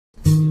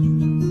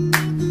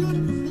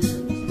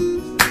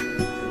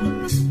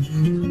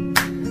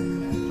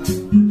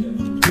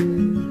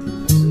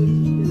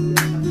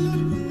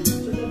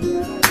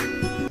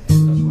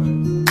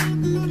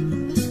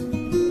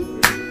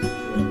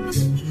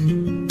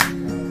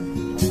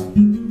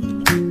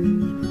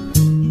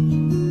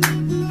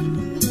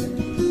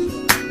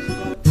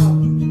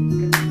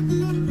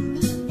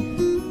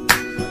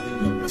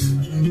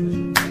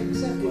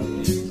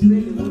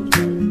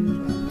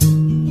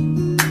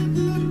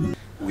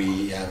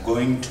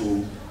going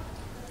to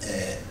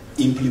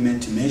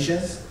implement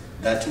measures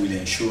that will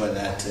ensure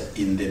that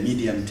in the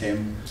medium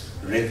term,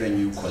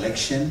 revenue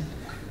collection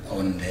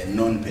on the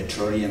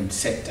non-petroleum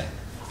sector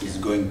is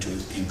going to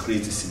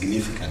increase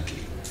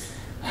significantly.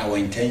 Our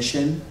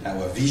intention,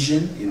 our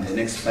vision in the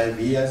next 5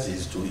 years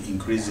is to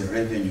increase the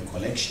revenue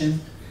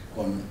collection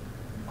on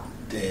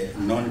the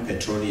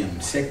non-petroleum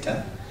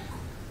sector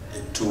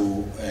to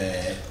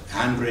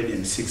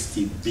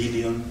 160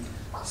 billion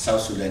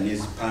South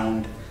Sudanese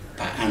pound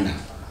per annum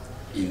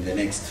in the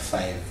next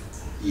 5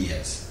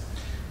 years.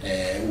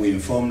 We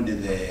informed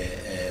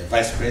the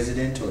Vice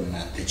President on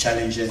the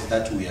challenges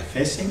that we are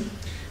facing,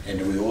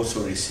 and we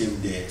also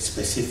received the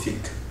specific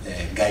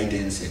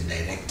guidance and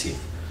directive,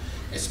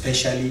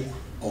 especially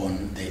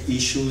on the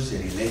issues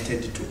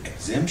related to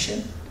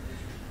exemption,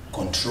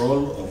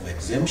 control of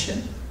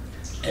exemption,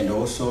 and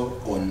also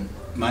on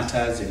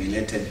matters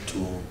related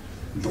to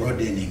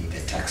broadening the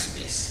tax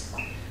base.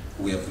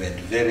 We have had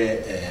very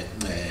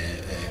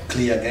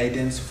clear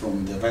guidance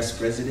from the Vice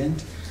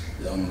President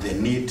on the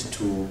need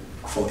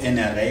for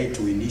NRA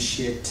to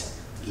initiate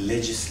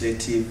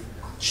legislative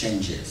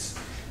changes,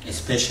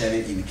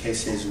 especially in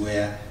cases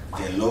where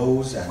the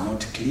laws are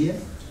not clear,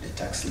 the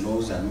tax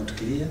laws are not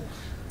clear,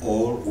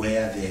 or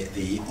where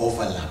they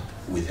overlap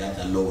with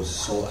other laws,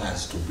 so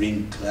as to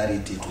bring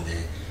clarity to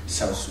the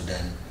South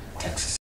Sudan tax system.